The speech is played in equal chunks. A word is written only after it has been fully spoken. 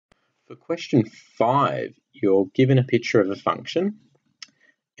For question 5, you're given a picture of a function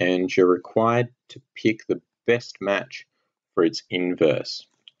and you're required to pick the best match for its inverse.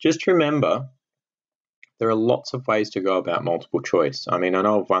 Just remember, there are lots of ways to go about multiple choice. I mean, I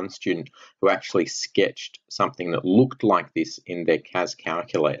know of one student who actually sketched something that looked like this in their CAS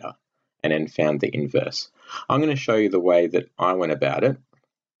calculator and then found the inverse. I'm going to show you the way that I went about it.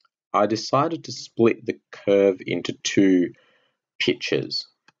 I decided to split the curve into 2 pictures.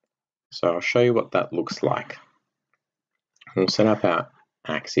 So I'll show you what that looks like. We'll set up our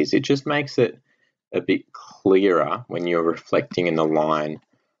axes. It just makes it a bit clearer when you're reflecting in the line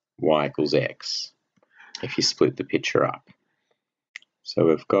y equals x if you split the picture up. So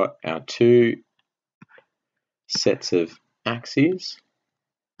we've got our 2 sets of axes.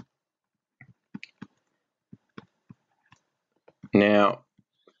 Now,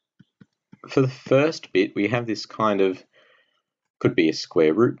 for the first bit, we have this kind of, could be a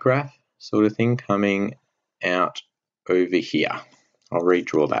square root graph sort of thing coming out over here. I'll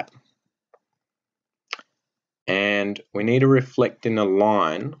redraw that. And we need to reflect in a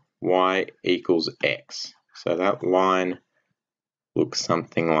line y equals x. So that line looks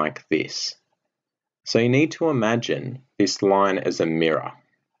something like this. So you need to imagine this line as a mirror.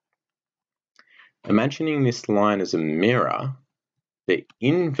 Imagining this line as a mirror, the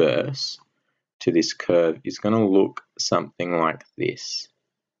inverse to this curve is going to look something like this.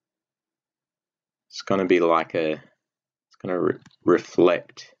 It's going to be like it's going to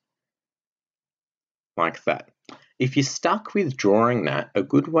reflect like that. If you're stuck with drawing that, a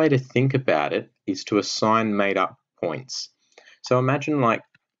good way to think about it is to assign made up points. So imagine, like,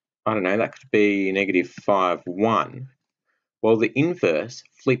 I don't know, that could be -5, 1. Well, the inverse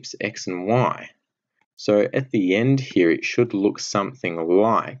flips x and y. So at the end here, it should look something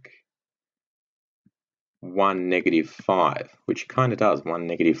like 1, -5, which it kind of does, 1,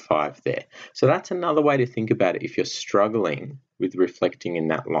 -5 there. So that's another way to think about it if you're struggling with reflecting in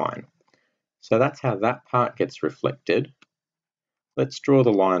that line. So that's how that part gets reflected. Let's draw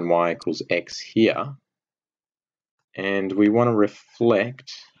the line y equals x here. And we want to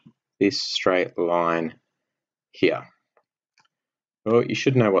reflect this straight line here. Well, you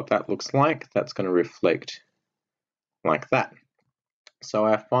should know what that looks like. That's going to reflect like that. So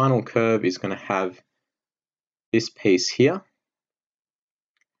our final curve is going to have this piece here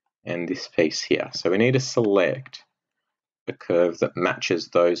and this piece here. So we need to select a curve that matches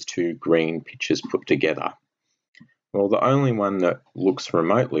those 2 green pictures put together. Well, the only one that looks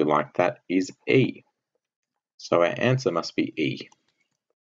remotely like that is E. So our answer must be E.